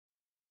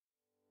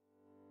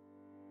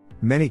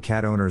Many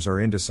cat owners are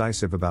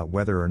indecisive about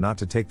whether or not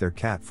to take their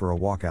cat for a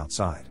walk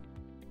outside.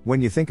 When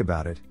you think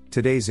about it,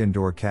 today's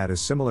indoor cat is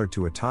similar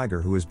to a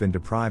tiger who has been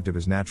deprived of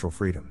his natural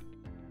freedom.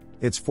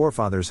 Its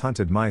forefathers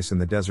hunted mice in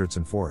the deserts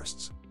and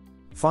forests.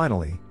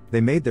 Finally, they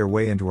made their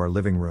way into our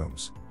living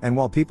rooms, and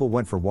while people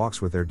went for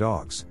walks with their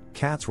dogs,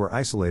 cats were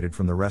isolated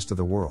from the rest of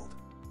the world.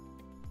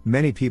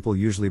 Many people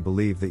usually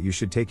believe that you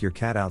should take your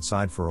cat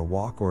outside for a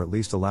walk or at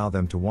least allow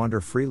them to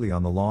wander freely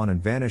on the lawn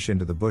and vanish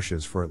into the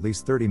bushes for at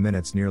least 30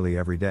 minutes nearly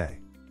every day.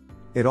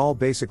 It all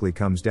basically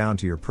comes down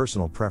to your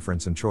personal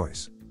preference and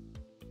choice.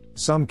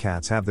 Some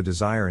cats have the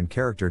desire and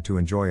character to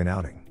enjoy an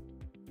outing.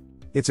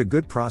 It's a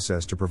good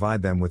process to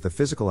provide them with the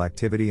physical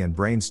activity and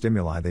brain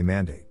stimuli they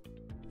mandate.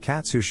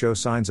 Cats who show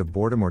signs of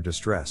boredom or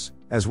distress,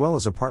 as well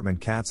as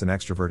apartment cats and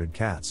extroverted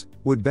cats,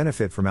 would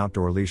benefit from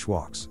outdoor leash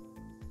walks.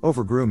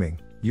 Overgrooming,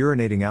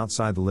 urinating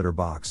outside the litter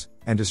box,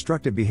 and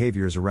destructive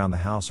behaviors around the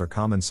house are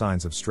common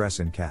signs of stress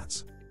in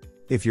cats.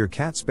 If your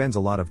cat spends a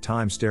lot of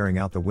time staring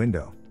out the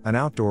window, an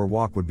outdoor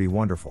walk would be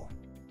wonderful.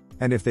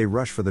 And if they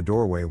rush for the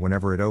doorway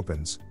whenever it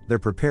opens, they're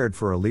prepared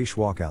for a leash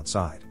walk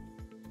outside.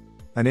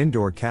 An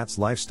indoor cat's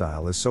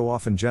lifestyle is so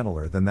often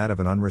gentler than that of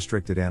an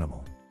unrestricted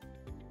animal.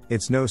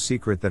 It's no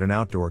secret that an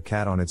outdoor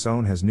cat on its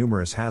own has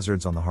numerous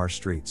hazards on the harsh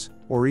streets,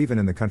 or even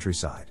in the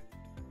countryside.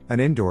 An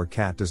indoor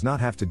cat does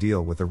not have to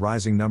deal with the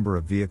rising number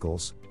of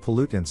vehicles,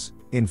 pollutants,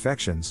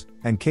 infections,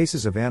 and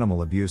cases of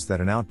animal abuse that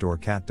an outdoor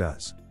cat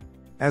does.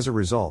 As a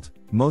result,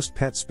 most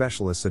pet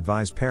specialists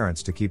advise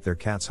parents to keep their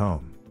cats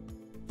home.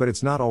 But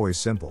it's not always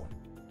simple.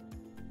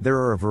 There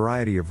are a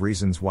variety of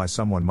reasons why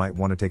someone might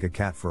want to take a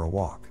cat for a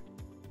walk.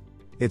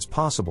 It's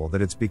possible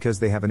that it's because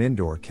they have an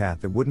indoor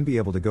cat that wouldn't be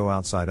able to go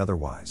outside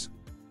otherwise.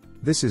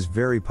 This is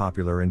very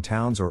popular in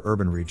towns or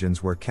urban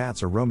regions where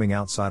cats are roaming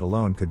outside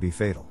alone could be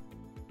fatal.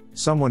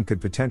 Someone could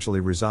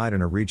potentially reside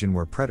in a region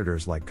where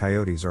predators like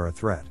coyotes are a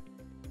threat.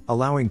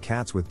 Allowing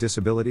cats with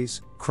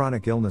disabilities,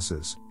 chronic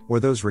illnesses, or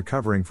those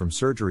recovering from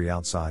surgery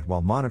outside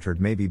while monitored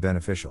may be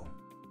beneficial.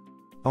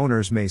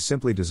 Owners may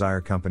simply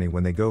desire company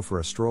when they go for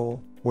a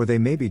stroll, or they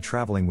may be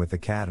traveling with the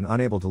cat and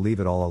unable to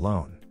leave it all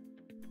alone.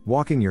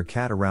 Walking your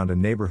cat around a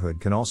neighborhood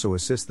can also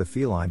assist the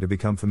feline to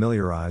become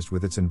familiarized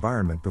with its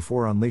environment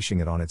before unleashing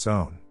it on its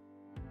own.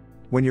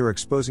 When you're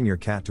exposing your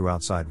cat to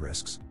outside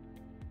risks,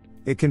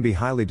 it can be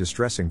highly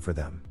distressing for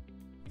them.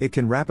 It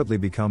can rapidly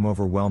become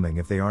overwhelming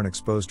if they aren't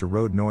exposed to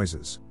road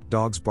noises,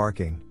 dogs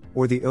barking,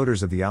 or the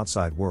odors of the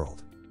outside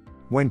world.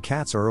 When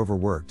cats are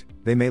overworked,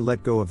 they may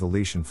let go of the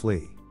leash and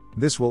flee.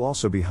 This will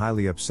also be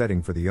highly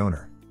upsetting for the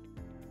owner.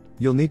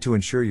 You'll need to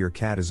ensure your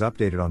cat is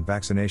updated on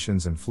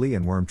vaccinations and flea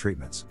and worm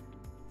treatments.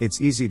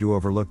 It's easy to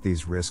overlook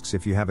these risks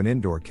if you have an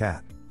indoor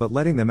cat, but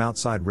letting them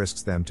outside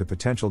risks them to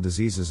potential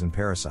diseases and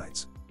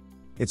parasites.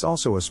 It's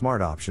also a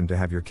smart option to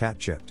have your cat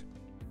chipped.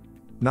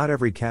 Not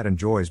every cat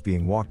enjoys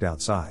being walked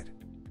outside.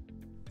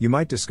 You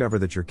might discover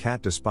that your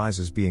cat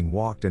despises being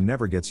walked and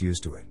never gets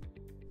used to it.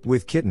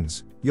 With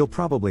kittens, you'll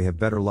probably have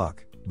better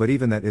luck, but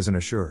even that isn't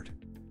assured.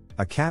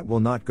 A cat will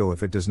not go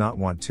if it does not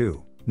want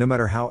to, no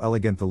matter how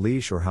elegant the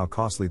leash or how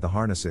costly the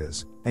harness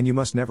is, and you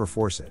must never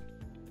force it.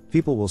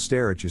 People will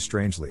stare at you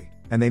strangely,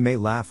 and they may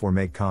laugh or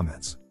make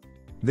comments.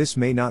 This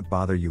may not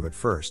bother you at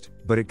first,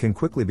 but it can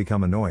quickly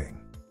become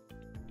annoying.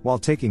 While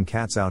taking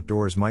cats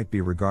outdoors might be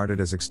regarded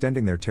as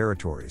extending their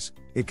territories,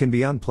 it can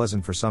be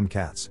unpleasant for some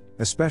cats,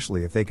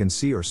 especially if they can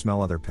see or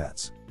smell other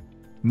pets.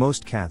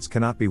 Most cats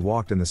cannot be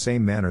walked in the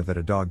same manner that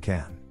a dog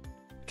can.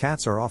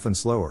 Cats are often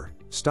slower,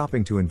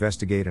 stopping to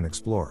investigate and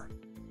explore.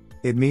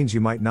 It means you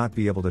might not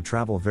be able to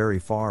travel very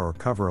far or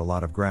cover a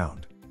lot of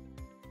ground.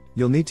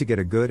 You'll need to get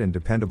a good and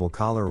dependable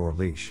collar or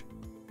leash.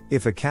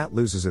 If a cat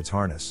loses its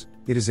harness,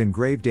 it is in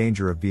grave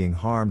danger of being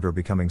harmed or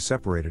becoming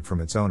separated from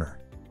its owner.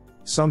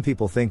 Some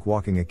people think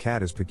walking a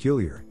cat is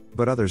peculiar,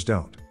 but others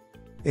don't.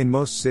 In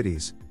most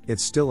cities,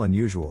 it's still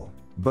unusual,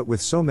 but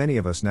with so many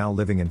of us now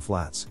living in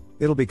flats,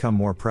 it'll become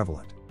more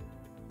prevalent.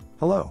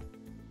 Hello.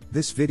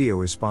 This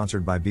video is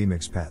sponsored by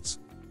BMX Pets.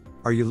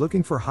 Are you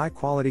looking for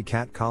high-quality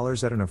cat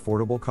collars at an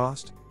affordable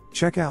cost?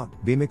 Check out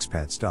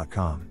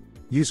bmxpets.com.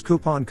 Use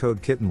coupon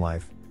code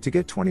KittenLife to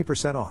get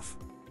 20% off.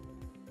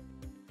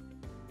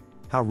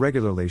 How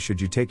regularly should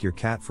you take your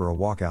cat for a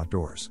walk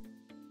outdoors?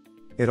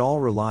 It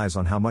all relies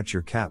on how much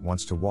your cat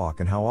wants to walk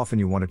and how often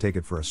you want to take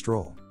it for a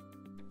stroll.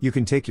 You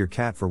can take your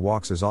cat for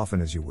walks as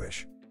often as you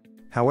wish.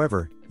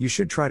 However, you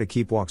should try to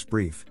keep walks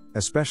brief,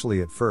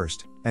 especially at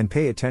first, and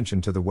pay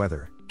attention to the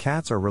weather.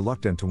 Cats are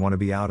reluctant to want to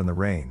be out in the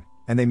rain,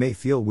 and they may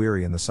feel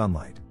weary in the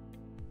sunlight.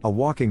 A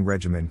walking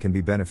regimen can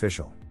be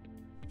beneficial.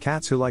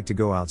 Cats who like to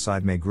go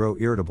outside may grow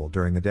irritable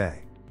during the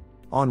day.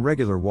 On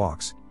regular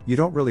walks, you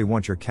don't really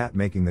want your cat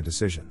making the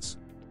decisions.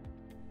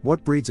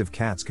 What breeds of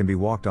cats can be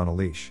walked on a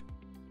leash?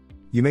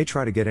 You may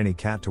try to get any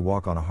cat to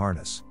walk on a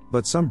harness,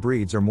 but some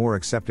breeds are more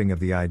accepting of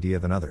the idea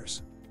than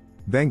others.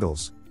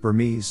 Bengals,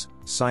 Burmese,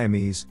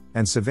 Siamese,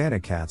 and Savannah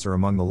cats are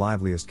among the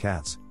liveliest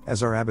cats,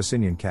 as are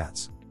Abyssinian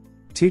cats.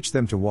 Teach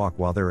them to walk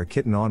while they're a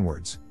kitten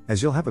onwards,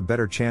 as you'll have a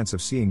better chance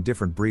of seeing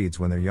different breeds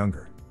when they're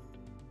younger.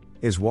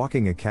 Is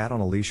walking a cat on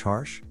a leash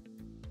harsh?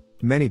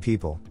 Many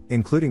people,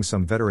 including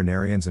some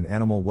veterinarians and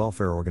animal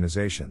welfare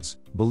organizations,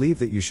 believe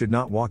that you should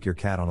not walk your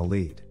cat on a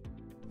lead.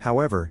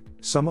 However,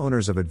 some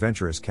owners of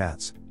adventurous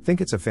cats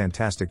think it's a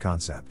fantastic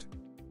concept.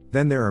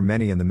 Then there are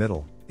many in the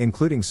middle,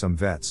 including some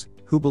vets,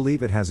 who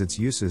believe it has its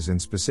uses in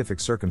specific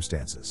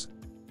circumstances.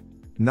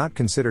 Not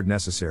considered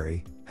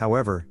necessary,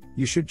 however,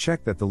 you should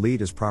check that the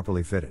lead is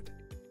properly fitted.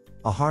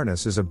 A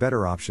harness is a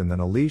better option than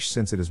a leash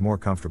since it is more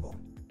comfortable.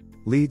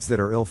 Leads that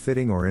are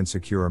ill-fitting or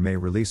insecure may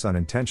release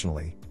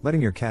unintentionally,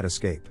 letting your cat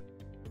escape.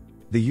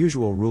 The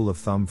usual rule of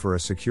thumb for a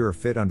secure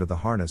fit under the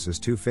harness is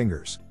 2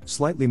 fingers,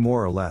 slightly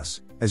more or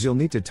less, as you'll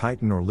need to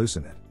tighten or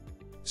loosen it.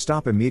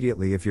 Stop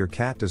immediately if your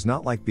cat does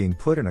not like being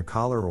put in a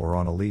collar or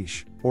on a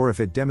leash, or if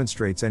it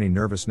demonstrates any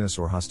nervousness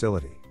or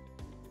hostility.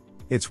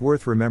 It's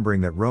worth remembering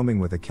that roaming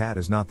with a cat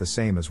is not the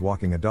same as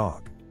walking a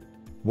dog.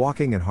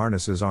 Walking in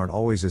harnesses aren't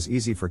always as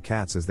easy for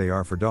cats as they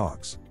are for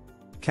dogs.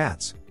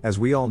 Cats, as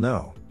we all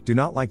know, do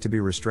not like to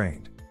be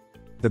restrained.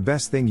 The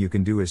best thing you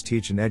can do is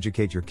teach and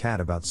educate your cat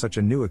about such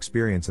a new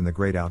experience in the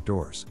great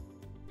outdoors.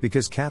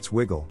 Because cats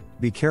wiggle,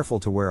 be careful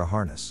to wear a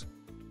harness.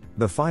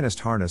 The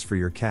finest harness for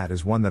your cat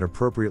is one that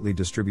appropriately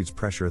distributes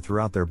pressure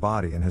throughout their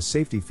body and has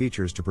safety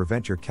features to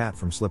prevent your cat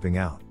from slipping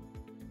out.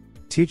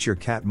 Teach your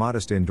cat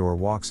modest indoor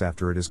walks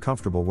after it is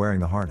comfortable wearing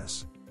the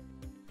harness.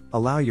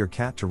 Allow your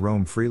cat to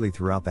roam freely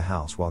throughout the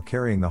house while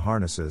carrying the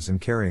harnesses and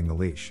carrying the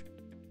leash.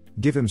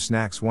 Give him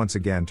snacks once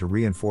again to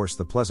reinforce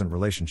the pleasant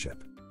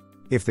relationship.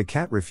 If the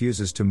cat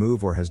refuses to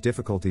move or has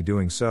difficulty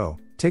doing so,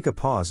 take a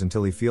pause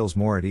until he feels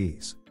more at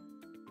ease.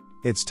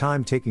 It's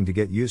time taking to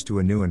get used to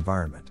a new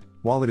environment.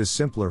 While it is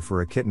simpler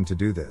for a kitten to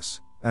do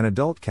this, an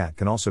adult cat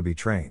can also be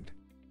trained.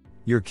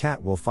 Your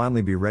cat will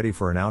finally be ready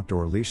for an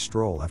outdoor leash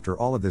stroll after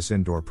all of this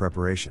indoor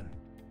preparation.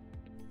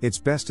 It's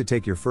best to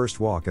take your first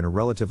walk in a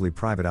relatively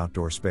private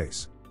outdoor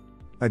space.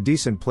 A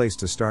decent place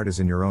to start is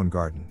in your own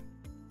garden.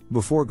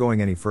 Before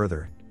going any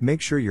further,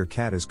 make sure your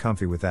cat is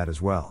comfy with that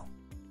as well.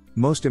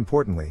 Most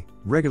importantly,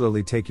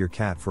 regularly take your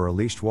cat for a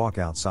leashed walk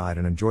outside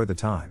and enjoy the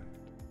time.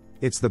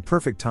 It's the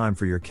perfect time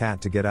for your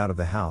cat to get out of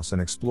the house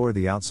and explore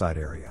the outside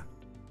area.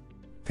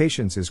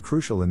 Patience is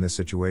crucial in this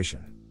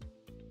situation.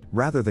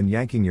 Rather than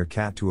yanking your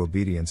cat to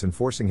obedience and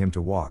forcing him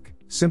to walk,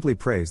 simply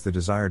praise the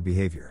desired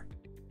behavior.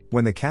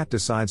 When the cat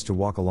decides to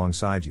walk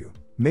alongside you,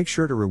 make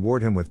sure to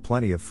reward him with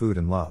plenty of food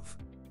and love.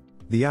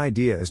 The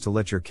idea is to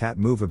let your cat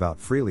move about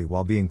freely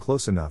while being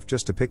close enough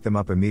just to pick them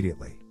up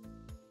immediately.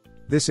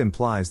 This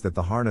implies that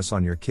the harness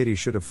on your kitty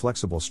should have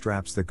flexible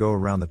straps that go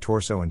around the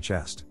torso and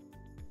chest.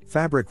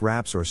 Fabric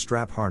wraps or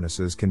strap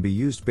harnesses can be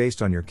used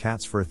based on your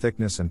cat's fur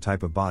thickness and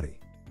type of body.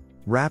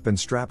 Wrap and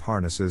strap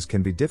harnesses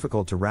can be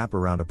difficult to wrap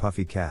around a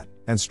puffy cat,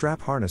 and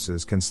strap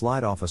harnesses can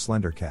slide off a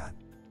slender cat.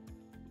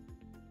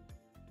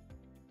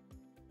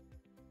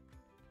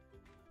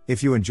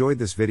 If you enjoyed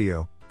this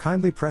video,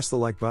 kindly press the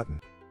like button.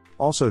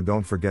 Also,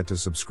 don't forget to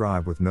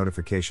subscribe with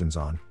notifications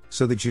on,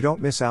 so that you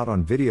don't miss out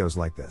on videos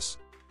like this.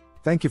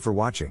 Thank you for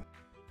watching.